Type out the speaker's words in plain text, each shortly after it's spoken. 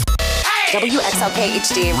WXLK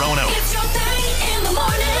HD. Rono. It's your thing in the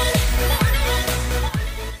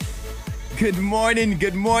morning.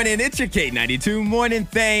 Good morning. It's your K92 Morning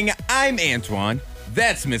Thing. I'm Antoine.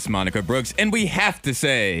 That's Miss Monica Brooks. And we have to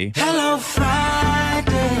say, Hello,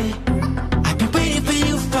 Friday. I've been waiting for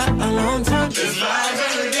you for a long time.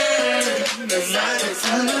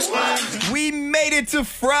 we made it to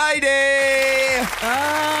Friday.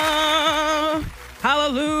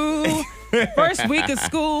 Hallelujah. First week of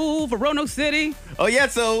school for Roanoke City. Oh, yeah,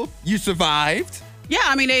 so you survived. Yeah,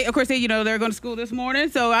 I mean, they're going to school this morning.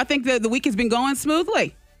 So I think that the week has been going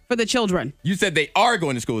smoothly for the children. You said they are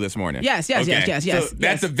going to school this morning. Yes. So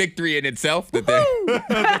that's a victory in itself that they're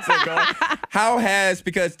going.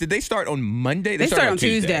 Because did they start on Monday? They started on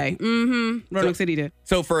Tuesday. Mm-hmm. Roanoke City did.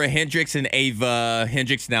 So for Hendrix and Ava,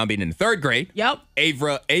 Hendrix now being in the third grade. Yep.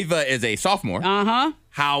 Ava is a sophomore. Uh-huh.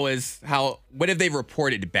 What have they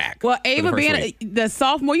reported back? Well, Ava being the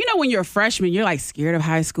sophomore, when you're a freshman, you're like scared of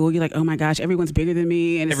high school. You're like, oh my gosh, everyone's bigger than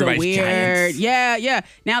me. And it's Everybody's so weird. giants. Yeah.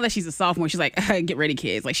 Now that she's a sophomore, she's like, get ready,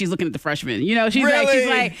 kids. Like she's looking at the freshmen. She's Really?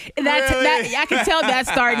 like, that I can tell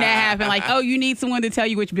that's starting to happen. Like, oh, you need someone to tell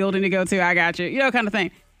you which building to go to. I got you. Kind of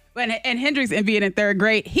thing. And Hendrix and being in third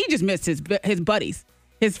grade, he just missed his buddies,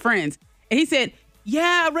 his friends. And he said,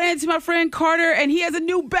 yeah, I ran into my friend Carter, and he has a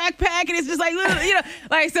new backpack, and it's just like,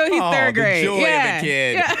 so he's third grade. The joy of a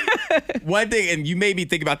kid. Yeah. One thing, and you made me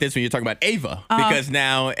think about this when you're talking about Ava, because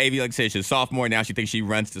now Ava, like I said, she's a sophomore. Now she thinks she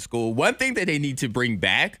runs to school. One thing that they need to bring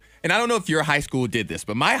back, and I don't know if your high school did this,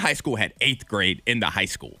 but my high school had 8th grade in the high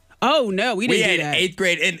school. Oh, no, we didn't do that. We had 8th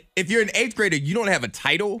grade, and if you're an 8th grader, you don't have a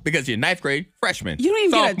title because you're 9th grade freshman. You don't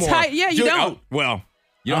even sophomore, get a title. Yeah, you don't.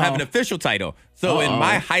 You don't have an official title. So in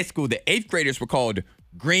my high school, the 8th graders were called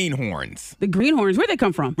greenhorns. The greenhorns, where'd they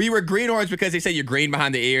come from? We were greenhorns because they say you're green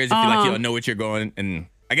behind the ears if you don't know what you're going. And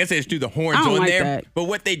I guess they just do the horns I don't on like there. that. But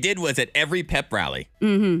what they did was at every pep rally,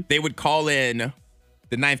 they would call in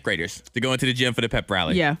the 9th graders to go into the gym for the pep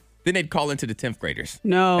rally. Yeah. Then they'd call into the 10th graders.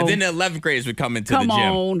 No. And then the 11th graders would come into Come the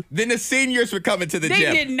gym. on. Then the seniors would come into the gym.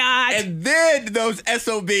 They did not. And then those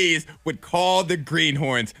SOBs would call the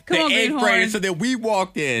greenhorns, the 8th graders, so that we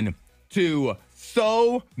walked in to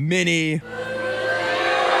so many.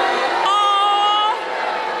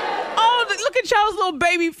 Look at y'all's little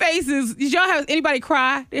baby faces. Did y'all have anybody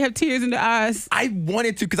cry? They have tears in their eyes. I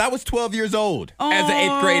wanted to because I was 12 years old as an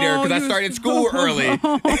 8th grader because I started school early. I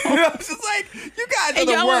was just like, you guys are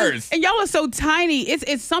the worst. And y'all are so tiny.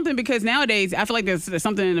 It's something because nowadays I feel like there's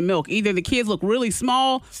something in the milk. Either the kids look really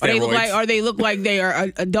small or they look like they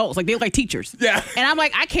are adults. Like they look like teachers. Yeah. And I'm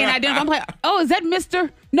like, I can't identify. I'm like, oh, is that Mr.?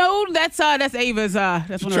 No, that's Ava's.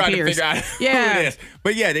 That's one of her Trying to peers. figure out who it is.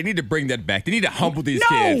 But yeah, they need to bring that back. They need to humble these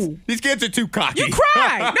kids. These kids are too cocky. You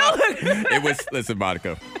cried. No. Listen,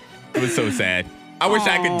 Monica, it was so sad. I wish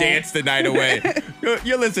I could dance the night away.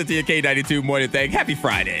 You're listening to your K92 Morning Thing. Happy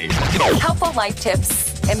Friday. Helpful life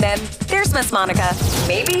tips. And then there's Miss Monica.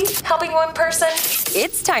 Maybe helping one person.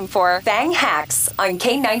 It's time for Thang Hacks on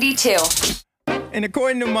K92. And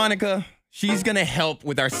according to Monica, she's going to help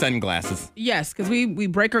with our sunglasses. Yes, because we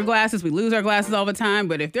break our glasses. We lose our glasses all the time.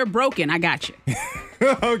 But if they're broken, I got you.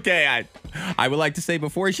 Okay. I would like to say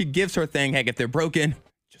before she gives her thing, heck, if they're broken,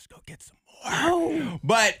 just go get some more. Oh.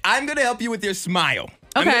 But I'm going to help you with your smile.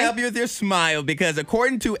 I'm going to help you with your smile because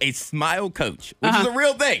according to a smile coach, which is a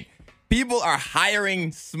real thing, people are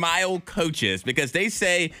hiring smile coaches because they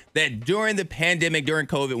say that during the pandemic, during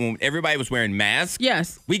COVID, when everybody was wearing masks,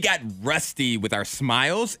 we got rusty with our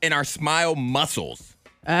smiles and our smile muscles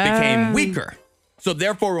became weaker. So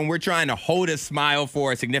therefore, when we're trying to hold a smile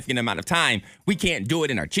for a significant amount of time, we can't do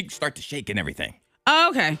it and our cheeks start to shake and everything. Oh,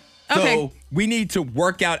 okay. So we need to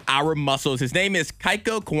work out our muscles. His name is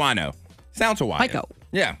Kaiko Kawano. Sounds Hawaiian. Kaiko.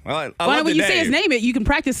 Yeah. Well, when you say his name, you can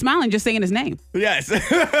practice smiling just saying his name. Yes.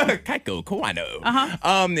 Kaiko Kawano.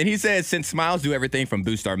 And he says, since smiles do everything from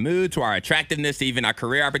boost our mood to our attractiveness to even our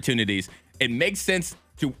career opportunities, it makes sense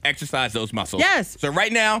to exercise those muscles. Yes. So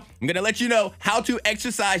right now, I'm going to let you know how to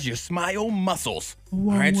exercise your smile muscles.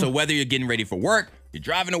 All right. So whether you're getting ready for work, you're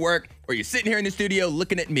driving to work, or you're sitting here in the studio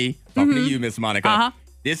looking at me, talking to you, Miss Monica,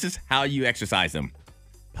 this is how you exercise them.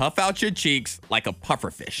 Puff out your cheeks like a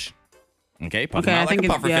pufferfish. Okay, puff them out like a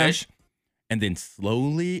pufferfish. And then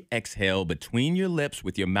slowly exhale between your lips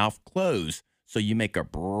with your mouth closed so you make a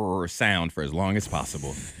brrr sound for as long as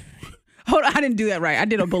possible. Hold on, I didn't do that right. I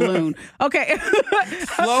did a balloon. Okay.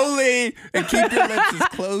 Slowly and keep your lips as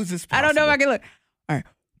closed as possible. I don't know if I can look. All right.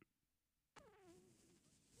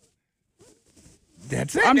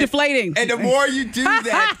 That's it. I'm deflating. And the more you do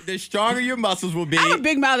that, the stronger your muscles will be. I have a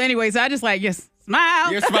big mouth anyway, so I just like, yes,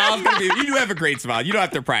 Smile. Your smile's going to be, you do have a great smile. You don't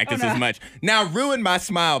have to practice as much. Now, ruin my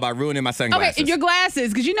smile by ruining my sunglasses. Okay, your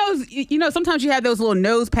glasses, because you know, sometimes you have those little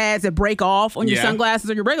nose pads that break off on your sunglasses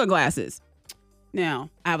or your regular glasses. Now,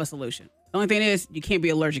 I have a solution. The only thing is, you can't be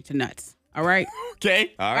allergic to nuts. All right?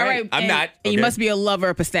 Okay. All right. I'm not. Okay. And you must be a lover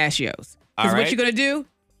of pistachios. Because what you're going to do,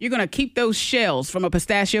 you're going to keep those shells from a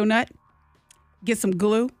pistachio nut, get some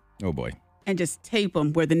glue. Oh, boy. And just tape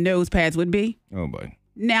them where the nose pads would be. Oh, boy.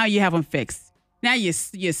 Now you have them fixed. Now you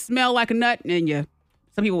smell like a nut, and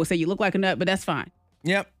some people will say you look like a nut, but that's fine.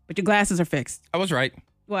 Yep. But your glasses are fixed. I was right.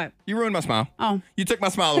 What? You ruined my smile. Oh. You took my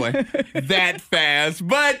smile away that fast.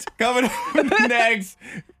 But coming up next,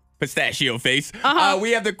 pistachio face.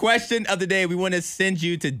 We have the question of the day. We want to send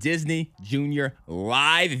you to Disney Junior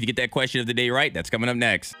Live. If you get that question of the day right, that's coming up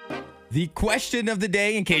next. The question of the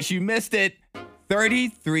day, in case you missed it,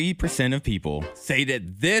 33% of people say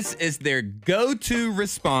that this is their go-to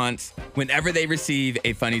response whenever they receive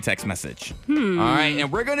a funny text message. All right,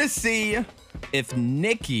 and we're going to see if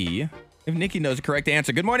Nikki knows the correct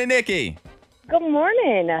answer. Good morning, Nikki. Good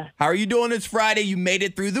morning. How are you doing this Friday? You made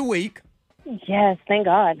it through the week. Yes, thank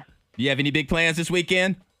God. Do you have any big plans this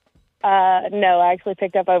weekend? No, I actually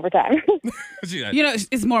picked up overtime. You know,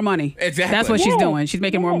 it's more money. Exactly. That's what she's doing. She's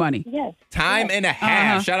making more money. Yes. Time and a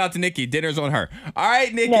half. Shout out to Nikki. Dinner's on her. All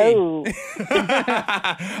right, Nikki. No.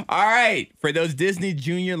 All right. For those Disney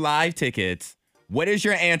Junior Live tickets, what is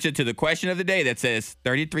your answer to the question of the day that says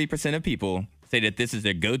 33% of people say that this is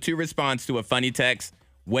their go-to response to a funny text?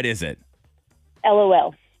 What is it?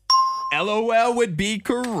 LOL. LOL would be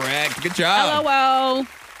correct. Good job. LOL.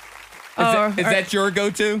 Is that your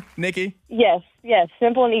go-to, Nikki? Yes.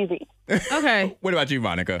 Simple and easy. Okay. What about you,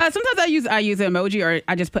 Monica? Sometimes I use an emoji, or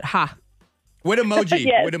I just put ha. What emoji?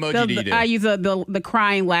 Yes. What emoji do you do? I use the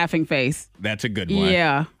crying laughing face. That's a good one.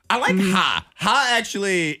 Yeah. I like ha. Ha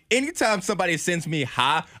actually, anytime somebody sends me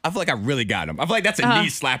ha, I feel like I really got them. I feel like that's a knee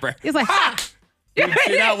slapper. It's like ha. Didn't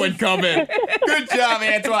see that one coming. Good job,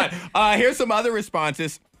 Antoine. Here's some other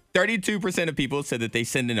responses. 32% of people said that they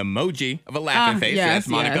send an emoji of a laughing face. Yes, so that's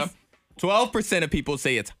Monica. yes. 12% of people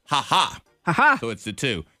say it's ha-ha. ha. So it's the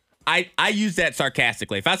two. I use that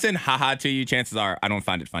sarcastically. If I send ha-ha to you, chances are I don't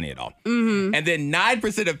find it funny at all. And then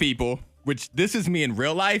 9% of people, which this is me in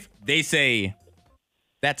real life, they say,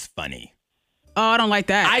 that's funny. Oh, I don't like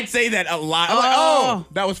that. I'd say that a lot. I'm like, oh,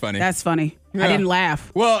 that was funny. That's funny. Yeah. I didn't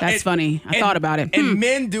laugh. Well, that's funny. I thought about it. And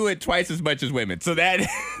men do it twice as much as women. So that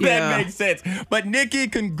makes sense. But Nikki,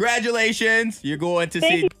 congratulations. You're going to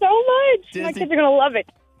Thank see you so much. Disney. My kids are going to love it.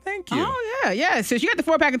 Thank you. Oh, yeah. So you got the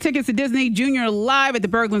 4-pack of tickets to Disney Junior Live at the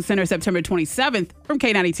Berglund Center September 27th from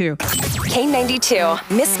K92. K92,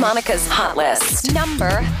 Miss Monica's Hot List.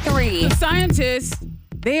 Number 3. The scientists,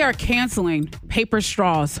 they are canceling paper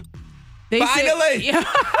straws. They Finally! Said,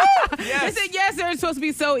 They said, yes, they're supposed to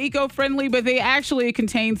be so eco-friendly, but they actually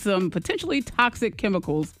contain some potentially toxic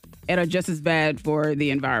chemicals and are just as bad for the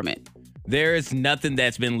environment. There's nothing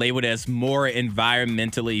that's been labeled as more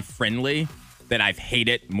environmentally friendly that I've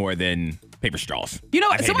hated more than paper straws. You know,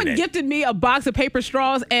 someone gifted me a box of paper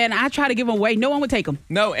straws, and I tried to give them away. No one would take them.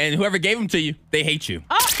 No, and whoever gave them to you, they hate you.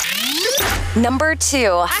 Number 2.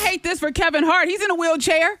 I hate this for Kevin Hart. He's in a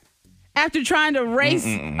wheelchair after trying to race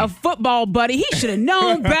a football buddy. He should have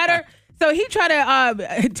known better. So he tried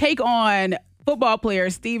to take on football player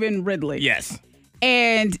Stephen Ridley. Yes.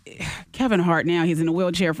 And Kevin Hart now, he's in a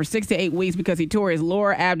wheelchair for 6 to 8 weeks because he tore his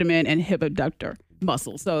lower abdomen and hip abductor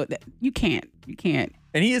muscle. So you can't.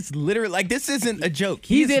 And he is literally, like, this isn't a joke.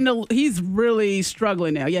 He's really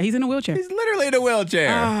struggling now. Yeah, he's in a wheelchair. He's literally in a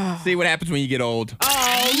wheelchair. See what happens when you get old.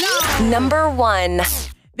 Oh, no. Number 1.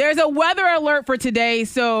 There's a weather alert for today,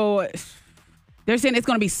 so they're saying it's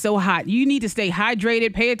going to be so hot. You need to stay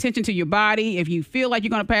hydrated, pay attention to your body. If you feel like you're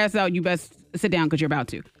going to pass out, you best sit down because you're about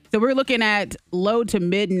to. So we're looking at low to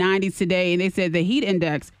mid 90s today, and they said the heat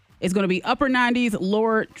index is going to be upper 90s,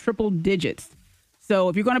 lower triple digits. So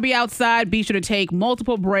if you're going to be outside, be sure to take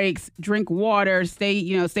multiple breaks, drink water, stay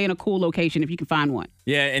in a cool location if you can find one.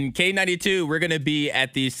 Yeah, and K92, we're going to be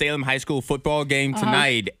at the Salem High School football game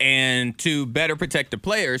tonight. And to better protect the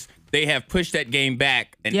players, they have pushed that game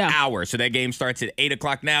back an hour. So that game starts at 8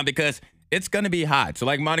 o'clock now because it's going to be hot. So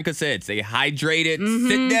like Monica said, stay hydrated,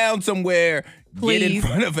 sit down somewhere, get in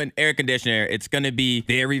front of an air conditioner. It's going to be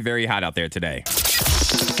very, very hot out there today.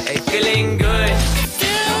 Hey, feeling good.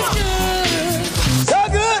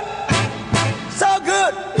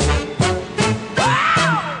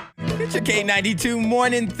 It's your K92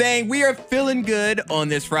 morning thing. We are feeling good on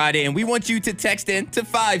this Friday, and we want you to text in to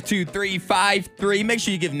 52353. Make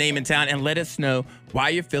sure you give name and town and let us know why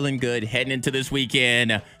you're feeling good heading into this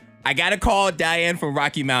weekend. I got to call Diane from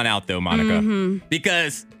Rocky Mount out, though, Monica,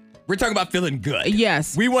 because we're talking about feeling good.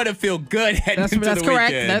 Yes. We want to feel good heading into the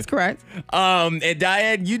correct. weekend. That's correct. And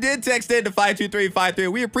Diane, you did text in to 52353.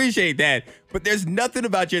 We appreciate that. But there's nothing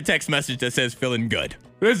about your text message that says feeling good.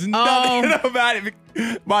 There's nothing about it.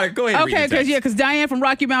 Monica, go ahead and read the text. because Diane from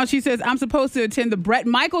Rocky Mount, she says, I'm supposed to attend the Bret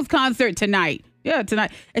Michaels concert tonight. Yeah,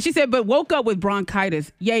 tonight. And she said, but woke up with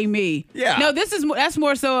bronchitis. Yay me. Yeah. No, that's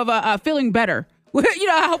more so of a feeling better.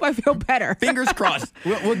 I hope I feel better. Fingers crossed.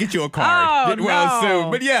 We'll get you a card. Oh, well no.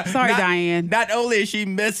 soon. But yeah. Sorry, Diane. Not only is she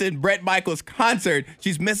missing Bret Michaels' concert,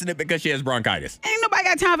 she's missing it because she has bronchitis. Ain't nobody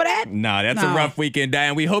got time for that. No, that's a rough weekend,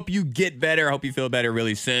 Diane. We hope you get better. I hope you feel better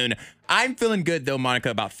really soon. I'm feeling good, though, Monica,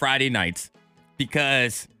 about Friday nights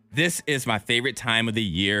because this is my favorite time of the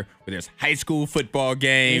year where there's high school football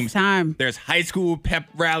games. It's time. There's high school pep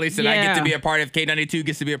rallies that I get to be a part of, K92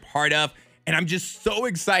 gets to be a part of. And I'm just so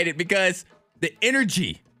excited because the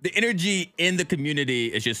energy in the community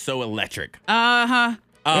is just so electric. Yeah,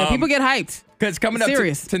 people get hyped. Because coming up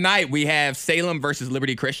tonight, we have Salem versus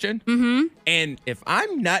Liberty Christian. Mm-hmm. And if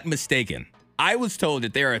I'm not mistaken, I was told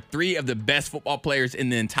that there are 3 of the best football players in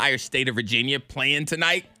the entire state of Virginia playing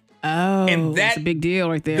tonight. Oh, and that's a big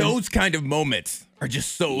deal right there. Those kind of moments are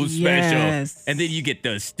just so special. Yes. And then you get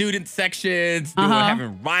the student sections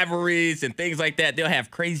having rivalries and things like that. They'll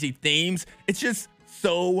have crazy themes. It's just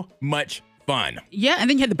so much fun. Yeah, and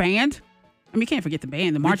then you had the band. I mean, you can't forget the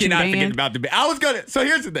band, the marching band. We cannot forget about the band. So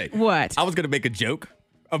here's the thing. What? I was going to make a joke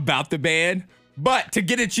about the band, but to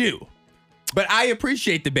get at you. But I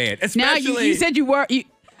appreciate the band, especially. Now, you said you were.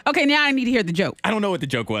 Okay, now I need to hear the joke. I don't know what the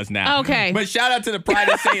joke was now. Okay. But shout out to the Pride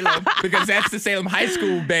of Salem because that's the Salem High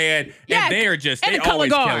School band. Yeah, and they are just, and they the color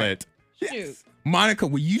always guard. kill it. Yes. Monica,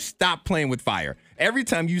 will you stop playing with fire? Every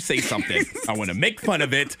time you say something, I want to make fun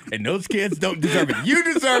of it, and those kids don't deserve it. You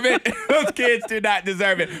deserve it. Those kids do not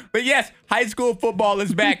deserve it. But yes, high school football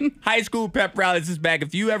is back. High school pep rallies is back.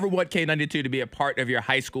 If you ever want K92 to be a part of your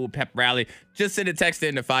high school pep rally, just send a text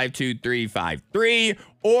in to 52353,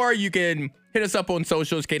 or you can hit us up on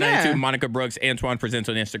socials, K92, Monica Brooks, Antoine Presents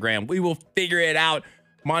on Instagram. We will figure it out.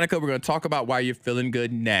 Monica, we're going to talk about why you're feeling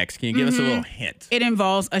good next. Can you give us a little hint? It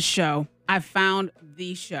involves a show. I found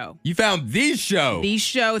the show. You found the show? The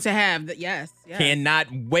show to have. Yes. Cannot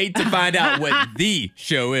wait to find out what the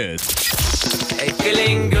show is. Hey,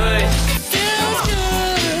 feeling good. Feels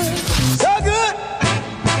good. So good.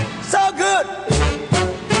 So good.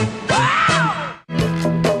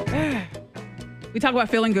 We talk about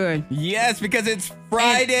feeling good. Yes, because it's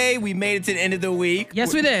Friday. We made it to the end of the week.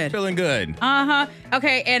 Yes, we did. Feeling good.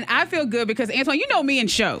 Okay, and I feel good because, Antoine, you know me in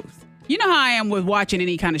shows. You know how I am with watching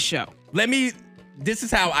any kind of show. This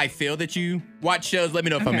is how I feel that you watch shows. Let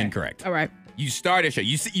me know if I'm incorrect. All right. You start a show.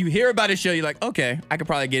 You hear about a show. You're like, okay, I could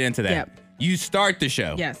probably get into that. Yep. You start the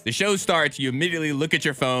show. Yes. The show starts. You immediately look at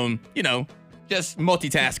your phone, just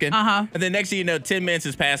multitasking. And then next thing you know, 10 minutes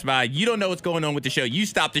has passed by. You don't know what's going on with the show. You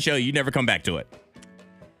stop the show. You never come back to it.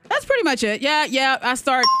 That's pretty much it. Yeah. I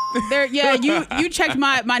start there. Yeah, you checked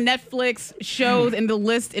my Netflix shows and the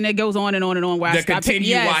list, and it goes on and on and on. Where I stopped.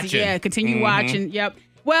 Continue watching. Yeah, continue watching. Yep.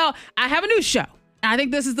 Well, I have a new show. I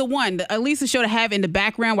think this is the one, at least a show to have in the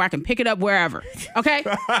background where I can pick it up wherever. Okay?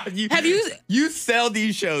 You sell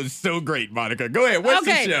these shows so great, Monica. Go ahead. What's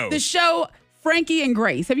the show? The show Frankie and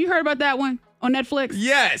Grace. Have you heard about that one on Netflix?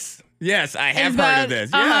 Yes, I have heard of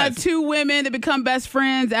this. Yes. 2 women that become best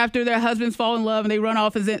friends after their husbands fall in love and they run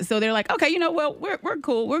off. So they're like, okay, we're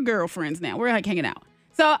cool. We're girlfriends now. We're like hanging out.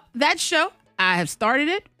 So that show, I have started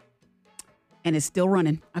it and it's still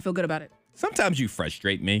running. I feel good about it. Sometimes you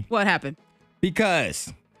frustrate me. What happened?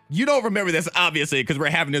 Because you don't remember this, obviously, because we're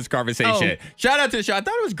having this conversation. Shout out to the show. I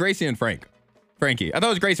thought it was Gracie and Frankie. I thought it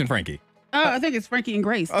was Grace and Frankie. Oh, I think it's Frankie and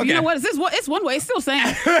Grace. Okay. You know what? It's one way. It's still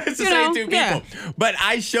saying. It's the same 2 people. Yeah. But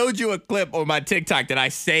I showed you a clip on my TikTok that I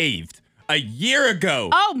saved a year ago.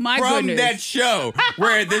 Oh, my from goodness. that show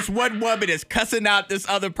where this one woman is cussing out this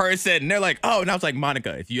other person. And they're like, oh, and I was like,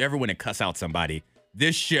 Monica, if you ever want to cuss out somebody,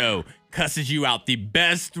 this show cusses you out the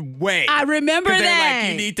best way. I remember that. They're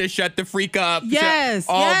like, you need to shut the freak up. Yes.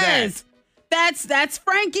 That. That's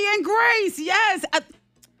Frankie and Grace. Yes.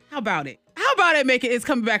 How about it? It's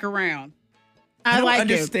coming back around. I don't like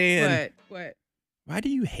understand. It. What? Why do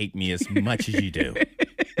you hate me as much as you do?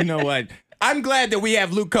 You know what? I'm glad that we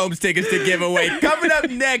have Luke Combs tickets to give away. Coming up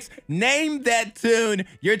next, Name That Tune.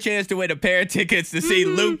 Your chance to win a pair of tickets to see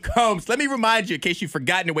Luke Combs. Let me remind you, in case you've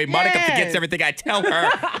forgotten the way Monica forgets everything I tell her.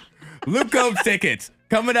 Luke Combs tickets.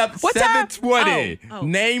 Coming up 7:20. Oh.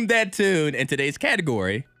 Name That Tune. In today's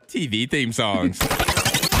category, TV theme songs.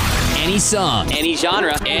 Any song, any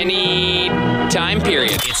genre, any time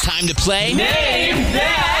period. It's time to play Name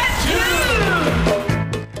That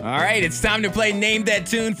All right, it's time to play Name That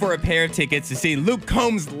Tune for a pair of tickets to see Luke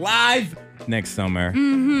Combs live next summer.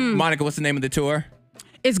 Mm-hmm. Monica, what's the name of the tour?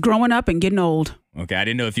 It's Growing Up and Getting Old. Okay, I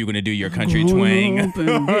didn't know if you were going to do your country twang.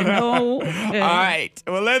 All right,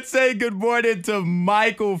 well, let's say good morning to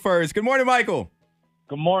Michael first. Good morning, Michael.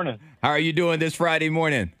 Good morning. How are you doing this Friday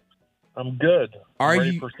morning? I'm good. Are I'm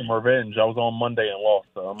ready you for some revenge? I was on Monday and lost.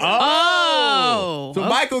 So I'm ready. So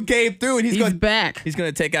Michael came through and he's back. He's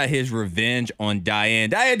going to take out his revenge on Diane.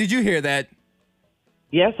 Diane, did you hear that?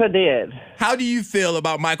 Yes, I did. How do you feel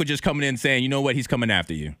about Michael just coming in and saying, you know what, he's coming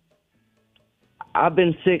after you? I've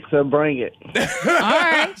been sick, so bring it. All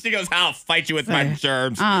right. She goes, I'll fight you with my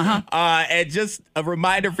germs. Uh-huh. And just a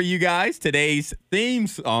reminder for you guys, today's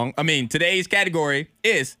category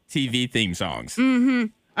is TV theme songs. Mm-hmm.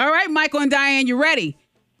 All right, Michael and Diane, you ready?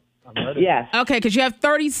 I'm ready. Yes. Okay, because you have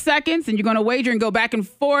 30 seconds, and you're going to wager and go back and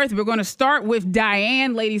forth. We're going to start with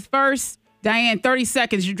Diane, ladies first. Diane, 30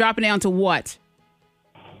 seconds. You're dropping down to what?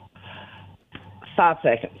 5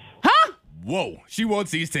 seconds. Huh? Whoa, she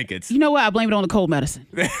wants these tickets. You know what? I blame it on the cold medicine.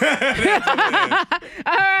 All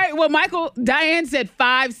right. Well, Michael, Diane said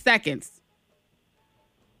 5 seconds.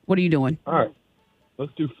 What are you doing? All right.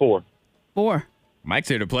 Let's do 4. 4. Mike's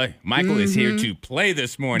here to play. Michael is here to play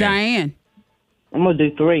this morning. Diane. I'm going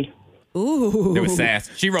to do 3. Ooh. There was sass.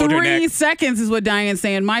 She rolled her neck. 3 seconds is what Diane's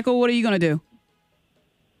saying. Michael, what are you going to do?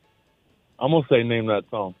 I'm going to say name that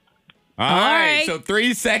song. All right. So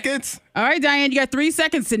 3 seconds. All right, Diane, you got 3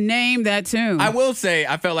 seconds to name that tune. I will say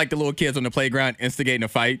I felt like the little kids on the playground instigating a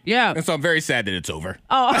fight. Yeah. And so I'm very sad that it's over.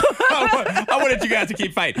 Oh. I wanted you guys to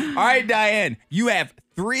keep fighting. All right, Diane, you have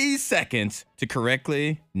 3 seconds to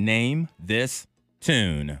correctly name this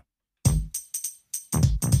tune.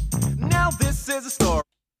 Now this is a story.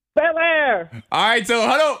 Bel Air. All right, so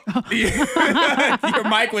hold on. Your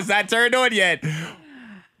mic was not turned on yet.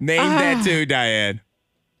 Name that tune, Diane.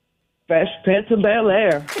 Fresh Prince of Bel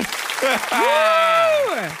Air. All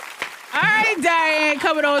right, Diane,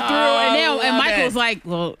 coming on through. And Michael's like,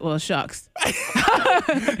 well, shucks.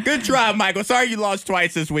 Good try, Michael. Sorry you lost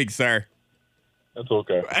twice this week, sir. That's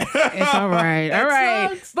okay. It's all right. All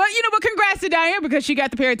right. But congrats to Diane because she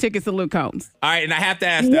got the pair of tickets to Luke Combs. All right, and I have to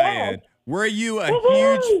ask Diane, were you a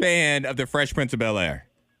huge fan of the Fresh Prince of Bel Air?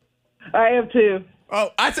 I am too. Oh,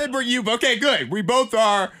 I said we're you. Okay, good. We both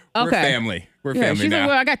are. We're family. We're family she's now. like,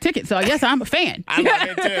 well, I got tickets, so I guess I'm a fan. I love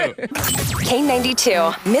it too.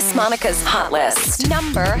 K92, Miss Monica's Hot List.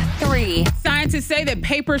 Number 3. Scientists say that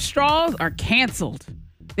paper straws are canceled.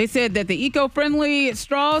 They said that the eco-friendly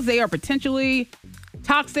straws, they are potentially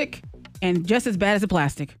toxic and just as bad as the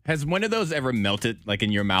plastic. Has one of those ever melted, like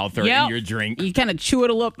in your mouth or in your drink? You kind of chew it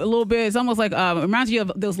a little bit. It's almost like, it reminds you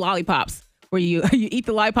of those lollipops where you eat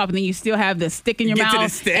the lollipop and then you still have the stick in your mouth. To the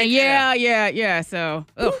stick? And yeah. So,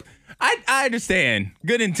 ugh. I understand.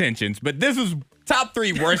 Good intentions, but this is top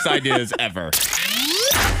 3 worst ideas ever.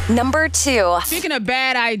 Number 2. Speaking of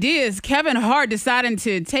bad ideas, Kevin Hart deciding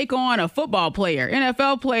to take on a football player,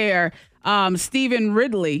 NFL player, Stephen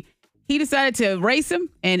Ridley. He decided to race him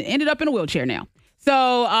and ended up in a wheelchair now.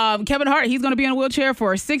 So Kevin Hart, he's going to be in a wheelchair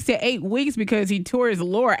for 6 to 8 weeks because he tore his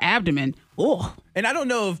lower abdomen. Oh. And I don't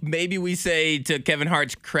know if maybe we say to Kevin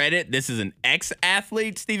Hart's credit, this is an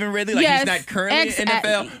ex-athlete, Stephen Ridley. Like he's not currently in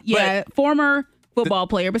NFL. Yeah, former football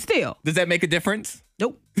player, but still. Does that make a difference?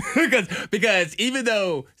 Nope. because even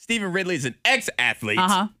though Stephen Ridley is an ex-athlete,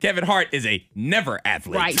 Kevin Hart is a never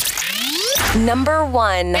athlete. Right. Number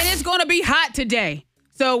 1. And it's going to be hot today.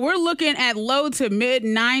 So we're looking at low to mid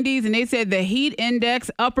 90s, and they said the heat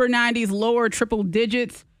index, upper 90s, lower triple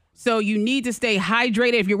digits. So you need to stay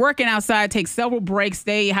hydrated. If you're working outside, take several breaks,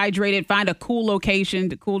 stay hydrated, find a cool location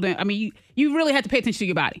to cool down. I mean, you really have to pay attention to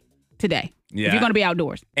your body today if you're going to be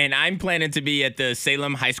outdoors. And I'm planning to be at the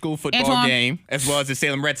Salem High School football Antoine. game as well as the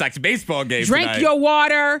Salem Red Sox baseball game Drink tonight. your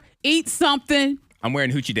water, eat something. I'm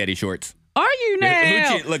wearing Hoochie Daddy shorts. Are you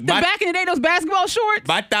now? Look, back in the day, those basketball shorts?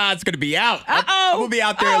 My thigh's going to be out. I'm going to be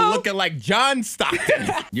out there looking like John Stockton.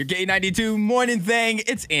 Your K92 morning thing.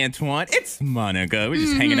 It's Antoine. It's Monica. We're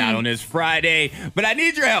just hanging out on this Friday. But I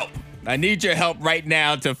need your help. I need your help right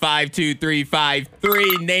now to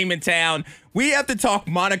 52353. Name in town. We have to talk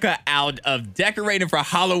Monica out of decorating for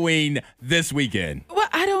Halloween this weekend. Well,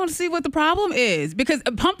 I don't see what the problem is because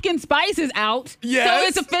pumpkin spice is out. Yes. So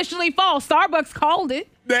it's officially fall. Starbucks called it.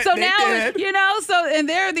 So now, and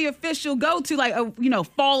they're the official go-to, like,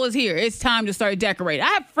 fall is here. It's time to start decorating.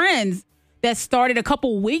 I have friends that started a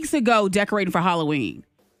couple weeks ago decorating for Halloween.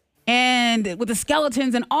 And with the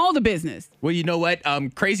skeletons and all the business. Well, you know what?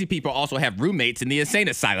 Crazy people also have roommates in the insane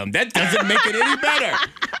asylum. That doesn't make it any better.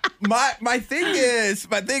 My thing is,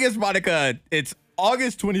 Monica, it's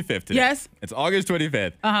August 25th today. Yes. It's August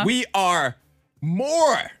 25th. Uh-huh. We are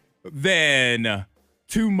more than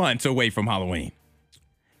 2 months away from Halloween.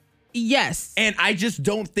 Yes. And I just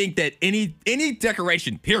don't think that any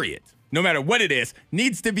decoration, period, no matter what it is,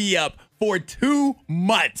 needs to be up for 2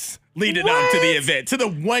 months leading up to the event, to the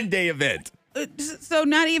one-day event. So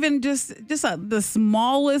not even just the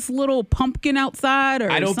smallest little pumpkin outside,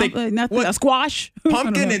 or I don't think nothing. A squash.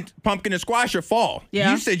 Pumpkin and squash are fall.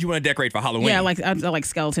 Yeah. You said you want to decorate for Halloween. Yeah, like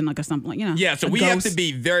skeleton, like or something, you know. Yeah, so a we have ghost. to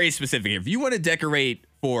be very specific. If you want to decorate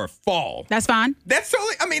for fall, That's fine. that's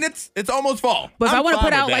totally. I mean, it's almost fall. But if I'm I want to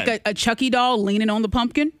fine put out with like that. a Chucky doll leaning on the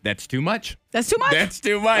pumpkin, That's too much. that's too much. That's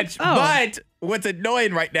too much. Oh. But what's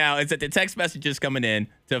annoying right now is that the text messages coming in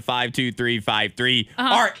to 52353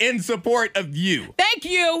 are in support of you. Thank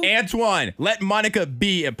you. Antoine, let Monica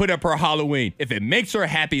be and put up her Halloween. If it makes her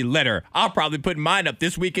happy, let her. I'll probably put mine up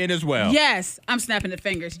this weekend as well. Yes, I'm snapping the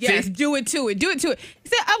fingers. Yes, See? do it to it. Do it to it.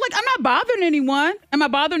 See, I'm not bothering anyone. Am I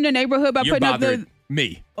bothering the neighborhood by You're putting up bothering the?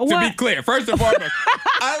 me. To What? be clear, first and foremost,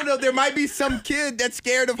 I don't know. There might be some kid that's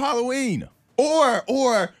scared of Halloween,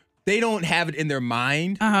 or they don't have it in their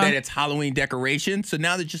mind that it's Halloween decoration. So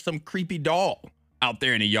now there's just some creepy doll out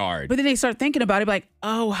there in the yard. But then they start thinking about it, like,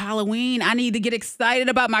 oh, Halloween. I need to get excited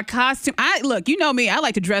about my costume. Look, you know me. I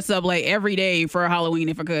like to dress up like every day for Halloween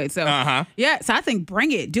if I could. So yeah. So I think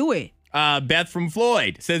bring it, do it. Beth from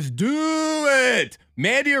Floyd says, do it.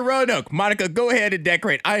 Mandy or Roanoke, Monica, go ahead and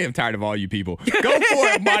decorate. I am tired of all you people. Go for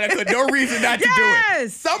it, Monica. No reason not to do it.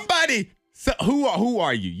 Yes. Somebody, who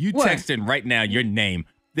are you? You What? texting right now your name.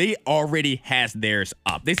 They already has theirs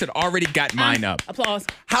up. They said already got mine up. Applause.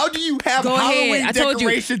 How do you have Go ahead. Halloween I told you.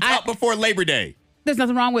 decorations up before Labor Day? There's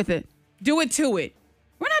nothing wrong with it. Do it to it.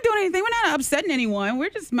 We're not doing anything. We're not upsetting anyone. We're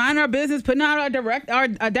just minding our business, putting out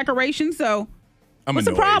our decorations. So what's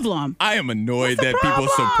the problem? I am annoyed What's the that people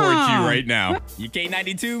support you problem? right now.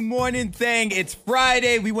 UK92 Morning Thing. It's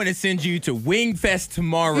Friday. We want to send you to Wing Fest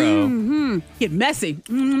tomorrow. Get messy.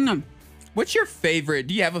 What's your favorite?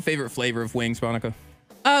 Do you have a favorite flavor of wings, Monica?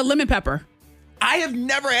 Lemon pepper. I have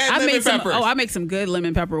never had I lemon make some. peppers. I make some good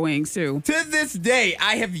lemon pepper wings too. To this day,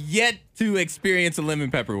 I have yet to experience a lemon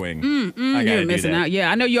pepper wing. I gotta You're do missing that. out. Yeah,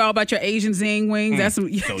 I know you're all about your Asian zing wings. That's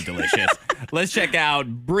some. So delicious. Let's check out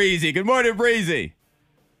Breezy. Good morning, Breezy.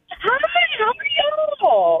 Hi, how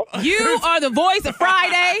are y'all? You are the voice of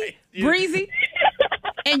Friday, Yeah. Breezy,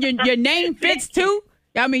 and your name fits too.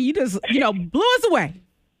 I mean, you just blew us away.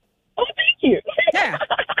 Oh, thank you. Yeah.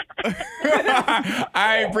 All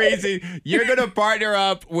right, Breezy, you're going to partner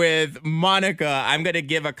up with Monica. I'm going to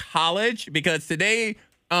give a college because today,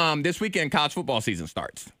 this weekend, college football season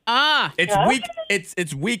starts.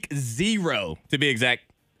 It's week 0 to be exact.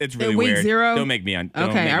 It's really Week weird. 0? Don't make me don't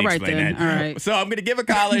Okay, make me all right explain then. that. All right. So I'm going to give a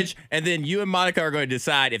college, and then you and Monica are going to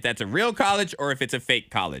decide if that's a real college or if it's a fake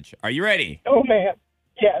college. Are you ready? Oh, man.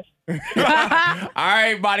 Yes. All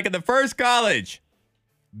right, Monica, the first college,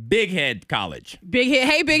 Big Head College. Big head.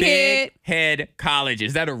 Hey, big head. Head College.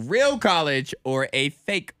 Is that a real college or a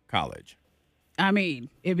fake college? I mean,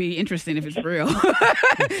 it'd be interesting if it's real.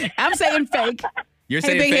 I'm saying fake. You're Hey,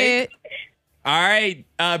 saying big fake? head. All right,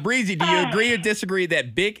 Breezy, do you agree or disagree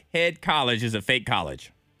that Big Head College is a fake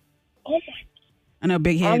college? Oh, I know,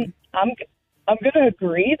 big head. I'm going to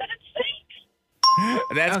agree that it's fake.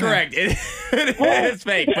 That's Okay. correct. It is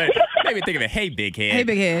fake, but maybe think of it. Hey, Big Head. Hey,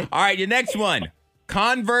 big head. All right, your next one,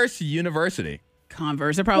 Converse University.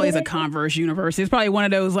 Converse. There probably is a Converse University. It's probably one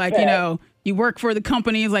of those you work for the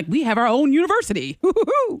company. It's like we have our own university.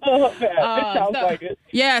 Oh, man. It sounds so- like it.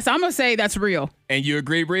 Yes, I'm gonna say that's real. And you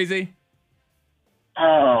agree, Breezy?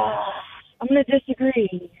 I'm going to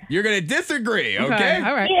disagree. You're going to disagree, okay?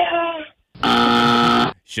 All right.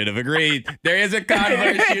 Yeah. Should have agreed. There is a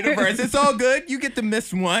Converse University. It's all good. You get to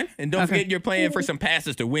miss one. And don't forget you're playing for some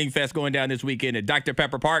passes to Wing Fest going down this weekend at Dr.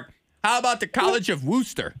 Pepper Park. How about the College of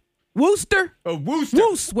Wooster? Wooster. Worcester.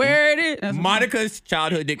 Woos. Where it is. That's- Monica's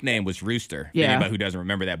childhood nickname was Rooster. Yeah. Anybody who doesn't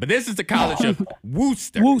remember that. But this is the College of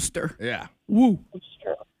Wooster. Wooster. Yeah. Woo.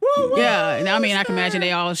 Yeah, and I mean, I can imagine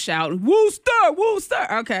they all shout, Wooster, Wooster.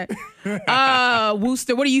 Okay.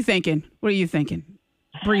 Wooster, what are you thinking?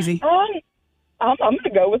 Breezy? I'm going to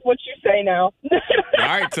go with what you say now. All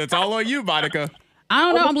right, so it's all on you, Monica. I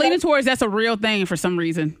don't know. I'm leaning towards that's a real thing for some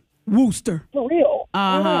reason. Wooster. For real.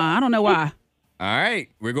 I don't know why. All right,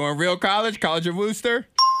 we're going real college, College of Wooster.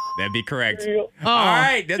 That'd be correct. Real. All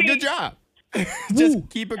right, that's a good job. Just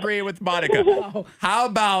keep agreeing with Monica. How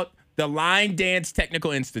about the Line Dance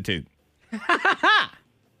Technical Institute?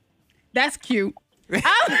 That's cute. Precious.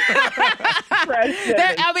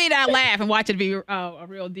 I laugh and watch it be a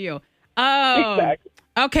real deal. Exactly.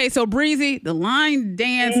 Okay, so Breezy, the Line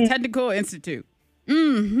Dance Technical Institute.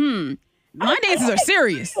 Line dances are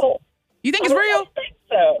serious. You think it's I real? don't think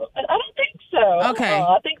so. I don't think so. Okay.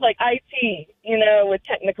 I think like IT, with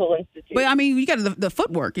Technical Institute. But I mean, you got the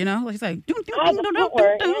footwork, like it's like. The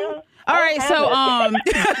footwork, yeah. All right, so I'm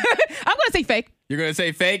gonna say fake. You're going to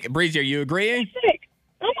say fake? Breezy, are you agreeing? Sick.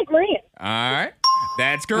 I'm agreeing. All right.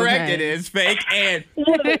 That's correct. Okay. It is fake. And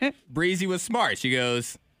Breezy was smart. She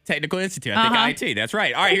goes, Technical Institute. I think IT. That's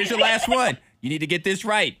right. All right, here's your last one. You need to get this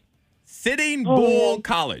right. Sitting Bull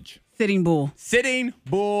College. Sitting Bull. Sitting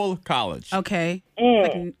Bull College. Okay.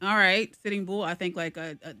 All right, Sitting Bull. I think like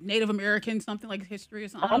a Native American, something like history or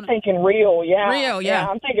something. I'm thinking real, yeah. Real, yeah.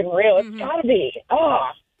 I'm thinking real. It's gotta be. Oh.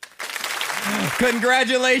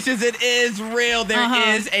 Congratulations. It is real.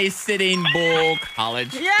 There is a Sitting Bull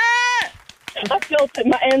College. Yeah. I felt it.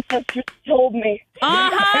 My ancestors told me.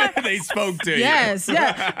 They spoke to you. Yes,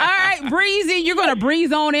 yeah. All right, Breezy, you're going to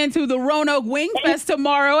breeze on into the Roanoke Wing Fest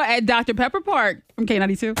tomorrow at Dr. Pepper Park from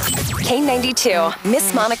K92. K92,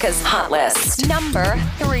 Miss Monica's Hot List. Number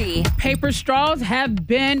 3. Paper straws have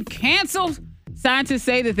been canceled. Scientists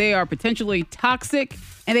say that they are potentially toxic,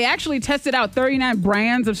 and they actually tested out 39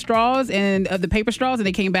 brands of straws and of the paper straws, and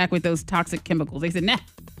they came back with those toxic chemicals. They said, nah.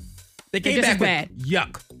 They came back with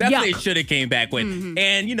yuck. That's what they should have came back with.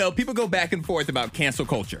 And, people go back and forth about cancel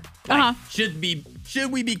culture. Like, should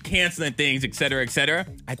we be canceling things, et cetera, et cetera?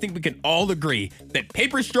 I think we can all agree that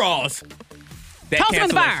paper straws, Toss them in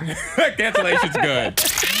the fire. Cancellation's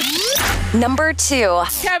good. Number 2.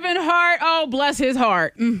 Kevin Hart, oh, bless his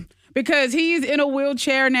heart. Because he's in a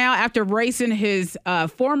wheelchair now after racing his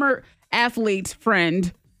former athlete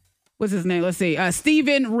friend. What's his name? Let's see.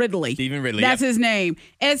 Stephen Ridley. Stephen Ridley. That's his name.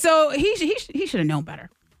 And so he should have known better.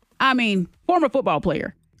 I mean, former football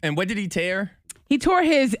player. And what did he tear? He tore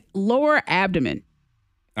his lower abdomen.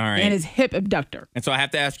 All right. And his hip abductor. And so I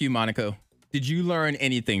have to ask you, Monaco, did you learn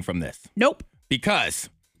anything from this? Nope. Because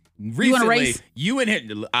recently,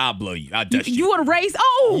 I'll blow you. I'll dust you. You want to race?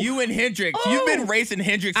 Oh! You and Hendrix. You've been racing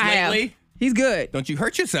Hendrix lately. He's good. Don't you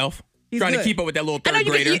hurt yourself. He's trying good. to keep up with that little third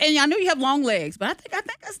grader. And I know you have long legs, but I think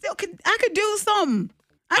I still could. I could do something.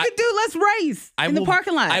 Let's race in the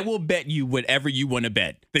parking lot. I will bet you whatever you want to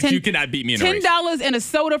bet that you cannot beat me in a race. $10 and a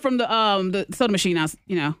soda from the soda machine. It's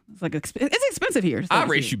like it's expensive here. I'll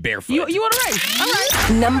race you barefoot. You want to race? All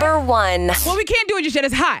right. Number 1. Well, we can't do it just yet.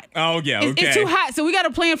 It's hot. Oh yeah, okay. It's too hot, so we got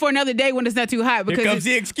to plan for another day when it's not too hot. Because here comes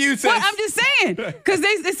the excuses. Well, I'm just saying because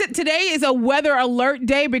they said today is a weather alert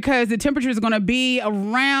day because the temperature is going to be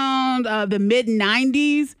around the mid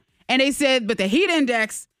 90s, and they said, but the heat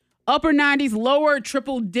index. Upper 90s, lower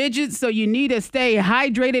triple digits, so you need to stay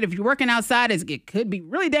hydrated. If you're working outside, it could be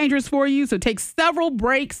really dangerous for you. So take several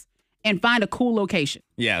breaks and find a cool location.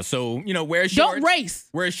 Yeah, so, wear shorts. Don't race.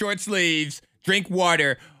 Wear short sleeves, drink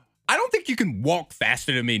water. I don't think you can walk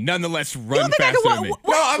faster than me, nonetheless run faster than me.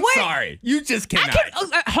 No, I'm sorry. You just cannot.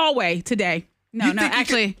 Hallway today. No,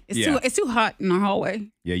 actually, it's too hot in our hallway.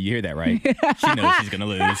 Yeah, you hear that, right? She knows she's going to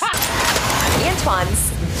lose.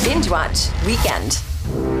 Antoine's Binge Watch Weekend.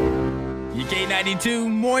 K92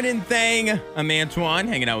 Morning Thing. I'm Antoine,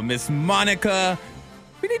 hanging out with Miss Monica.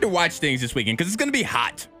 We need to watch things this weekend because it's going to be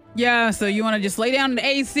hot. Yeah, so you want to just lay down in the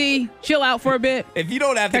AC, chill out for a bit. If you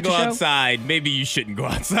don't have to go outside, maybe you shouldn't go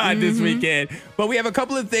outside this weekend. But we have a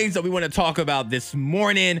couple of things that we want to talk about this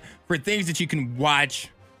morning for things that you can watch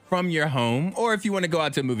from your home. Or if you want to go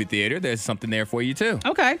out to a movie theater, there's something there for you too.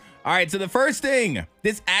 Okay. All right, so the first thing,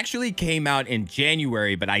 this actually came out in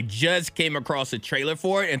January, but I just came across a trailer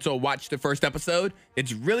for it, and so I watched the first episode.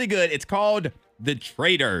 It's really good. It's called The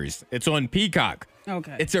Traitors. It's on Peacock.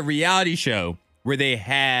 Okay. It's a reality show where they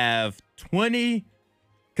have 20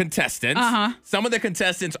 contestants. Some of the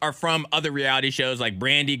contestants are from other reality shows like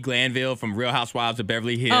Brandy Glanville from Real Housewives of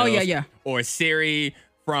Beverly Hills. Oh, yeah. Or Sari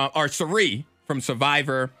from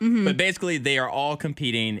Survivor. But basically, they are all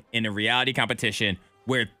competing in a reality competition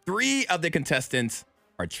where 3 of the contestants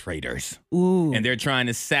are traitors. Ooh. And they're trying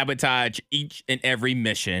to sabotage each and every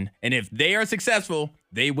mission. And if they are successful,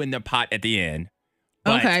 they win the pot at the end.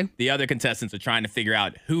 But the other contestants are trying to figure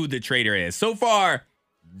out who the traitor is. So far,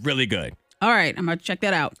 really good. All right, I'm going to check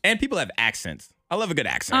that out. And people have accents. I love a good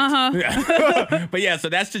accent. Yeah. But yeah, so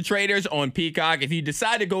that's The Traitors on Peacock. If you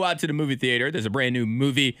decide to go out to the movie theater, there's a brand new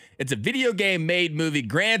movie. It's a video game made movie,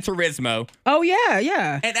 Gran Turismo. Oh,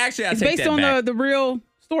 yeah. And actually, it's based on the real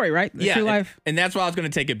story, right? The true life. And that's why I was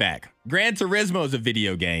going to take it back. Gran Turismo is a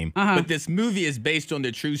video game, but this movie is based on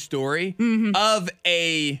the true story of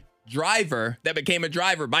a driver that became a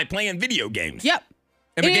driver by playing video games. Yep.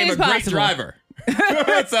 And became a great driver.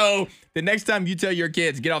 So the next time you tell your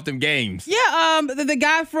kids, get off them games. Yeah, the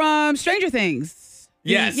guy from Stranger Things.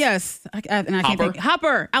 Yes. Yes. I can't Hopper? think.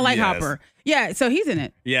 Hopper. I like Yes. Hopper. Yeah, so he's in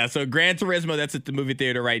it. Yeah, so Gran Turismo, that's at the movie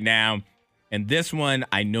theater right now. And this one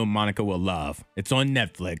I know Monica will love. It's on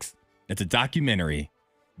Netflix. It's a documentary.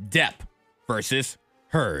 Depp versus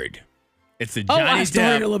Heard. It's a Johnny I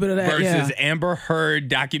started Depp a little bit of that, versus yeah. Amber Heard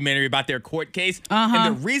documentary about their court case. Uh-huh.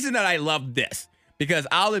 And the reason that I love this, because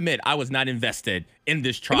I'll admit I was not invested in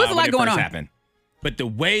this trial was a lot when it going first on. happened. But the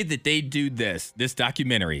way that they do this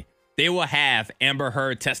documentary, they will have Amber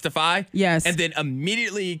Heard testify. Yes. And then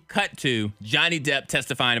immediately cut to Johnny Depp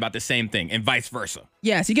testifying about the same thing and vice versa.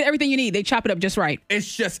 Yes, you get everything you need. They chop it up just right.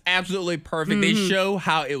 It's just absolutely perfect. They show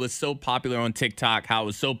how it was so popular on TikTok, how it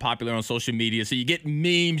was so popular on social media. So you get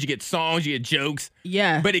memes, you get songs, you get jokes.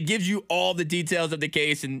 Yeah. But it gives you all the details of the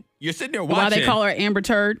case, and you're sitting there watching. Why they call her Amber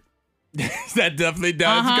Turd. That definitely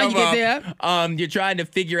does Uh-huh, come you get up. You're trying to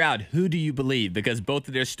figure out who do you believe, because both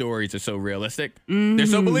of their stories are so realistic. They're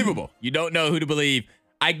so believable. You don't know who to believe.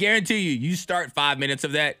 I guarantee you start 5 minutes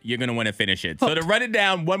of that, you're going to want to finish it. So to run it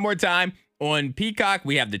down one more time, on Peacock,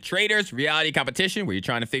 we have The Traitors reality competition where you're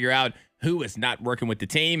trying to figure out who is not working with the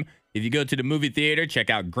team. If you go to the movie theater, check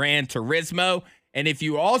out Gran Turismo. And if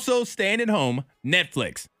you also staying at home,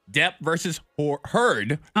 Netflix. Depp versus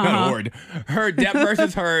Heard. Not Horde. Heard, Depp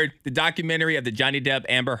versus Heard, the documentary of the Johnny Depp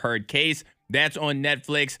Amber Heard case. That's on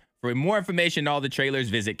Netflix. For more information on all the trailers,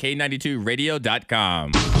 visit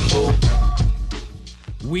K92radio.com.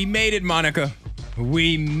 We made it, Monica.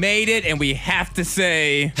 We made it, and we have to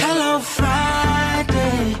say... Hello,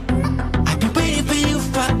 Friday. I've been waiting for you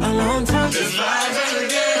for a long time.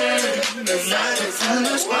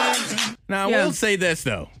 Now, I will say this,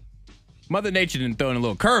 though. Mother Nature didn't throw in a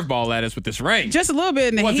little curveball at us with this rain. Just a little bit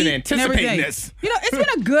in the Wasn't heat anticipating and everything. this. You know, it's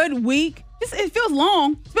been a good week. It feels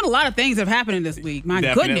long. It's been a lot of things that have happened in this week. My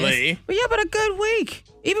Definitely. goodness. But yeah, but a good week.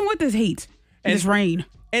 Even with this heat and this rain.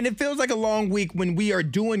 And it feels like a long week when we are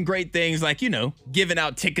doing great things like, giving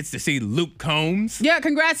out tickets to see Luke Combs. Yeah,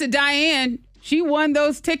 congrats to Diane. She won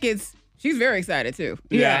those tickets. She's very excited, too.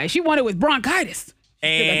 Yeah. She won it with bronchitis.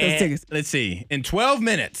 She got those And tickets. let's see. In 12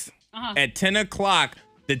 minutes, at 10 o'clock,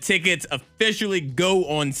 the tickets officially go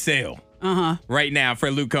on sale right now for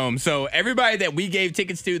Luke Combs. So everybody that we gave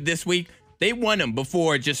tickets to this week, they won them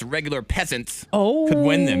before just regular peasants could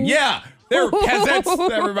win them. Yeah. They're peasants,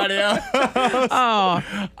 everybody else.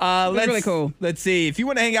 That's really cool. Let's see. If you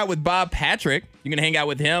want to hang out with Bob Patrick, you're going to hang out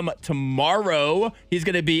with him tomorrow. He's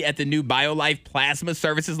going to be at the new BioLife Plasma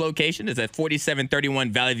Services location. It's at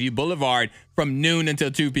 4731 Valley View Boulevard from noon until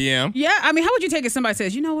 2 p.m. Yeah, I mean, how would you take it if somebody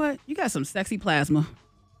says, you know what? You got some sexy plasma.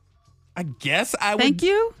 I guess I would. Thank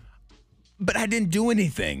you. But I didn't do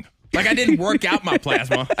anything. Like, I didn't work out my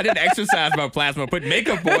plasma. I didn't exercise my plasma, put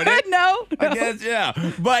makeup on it. No. I guess, yeah.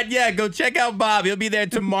 But, yeah, go check out Bob. He'll be there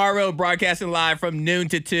tomorrow, broadcasting live from noon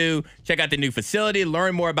to 2. Check out the new facility.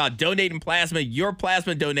 Learn more about donating plasma. Your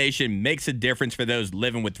plasma donation makes a difference for those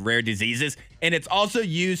living with rare diseases. And it's also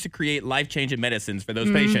used to create life-changing medicines for those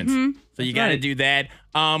patients. So you got to do that.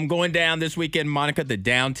 Going down this weekend, Monica, the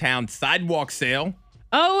downtown sidewalk sale.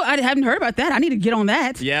 Oh, I haven't heard about that. I need to get on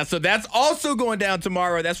that. Yeah, so that's also going down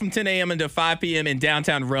tomorrow. That's from 10 a.m. until 5 p.m. in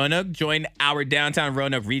downtown Roanoke. Join our downtown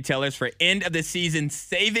Roanoke retailers for end-of-the-season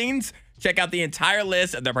savings. Check out the entire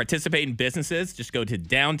list of the participating businesses. Just go to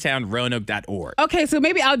downtownroanoke.org. Okay, so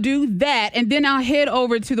maybe I'll do that, and then I'll head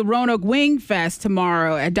over to the Roanoke Wing Fest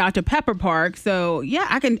tomorrow at Dr. Pepper Park. So, yeah,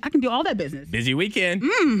 I can do all that business. Busy weekend.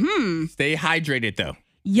 Stay hydrated, though.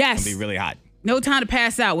 Yes. It'll be really hot. No time to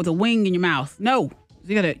pass out with a wing in your mouth. No.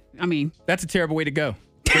 You gotta, That's a terrible way to go.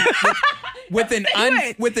 With an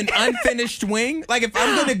unfinished wing? Like, if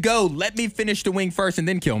I'm going to go, let me finish the wing first and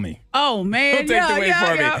then kill me. Oh, man. Don't take the wing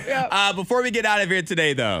for me. Before we get out of here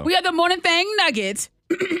today, though. We have the Morning Thang Nuggets.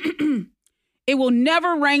 It will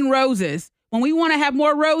never rain roses. When we want to have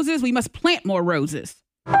more roses, we must plant more roses.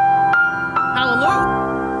 Hallelujah.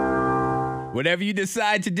 Whatever you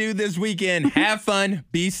decide to do this weekend, have fun,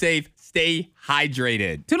 be safe, stay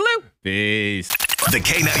hydrated. Toodaloo. Peace. The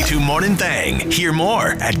K92 Morning Thang. Hear more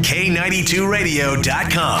at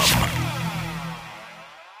K92radio.com.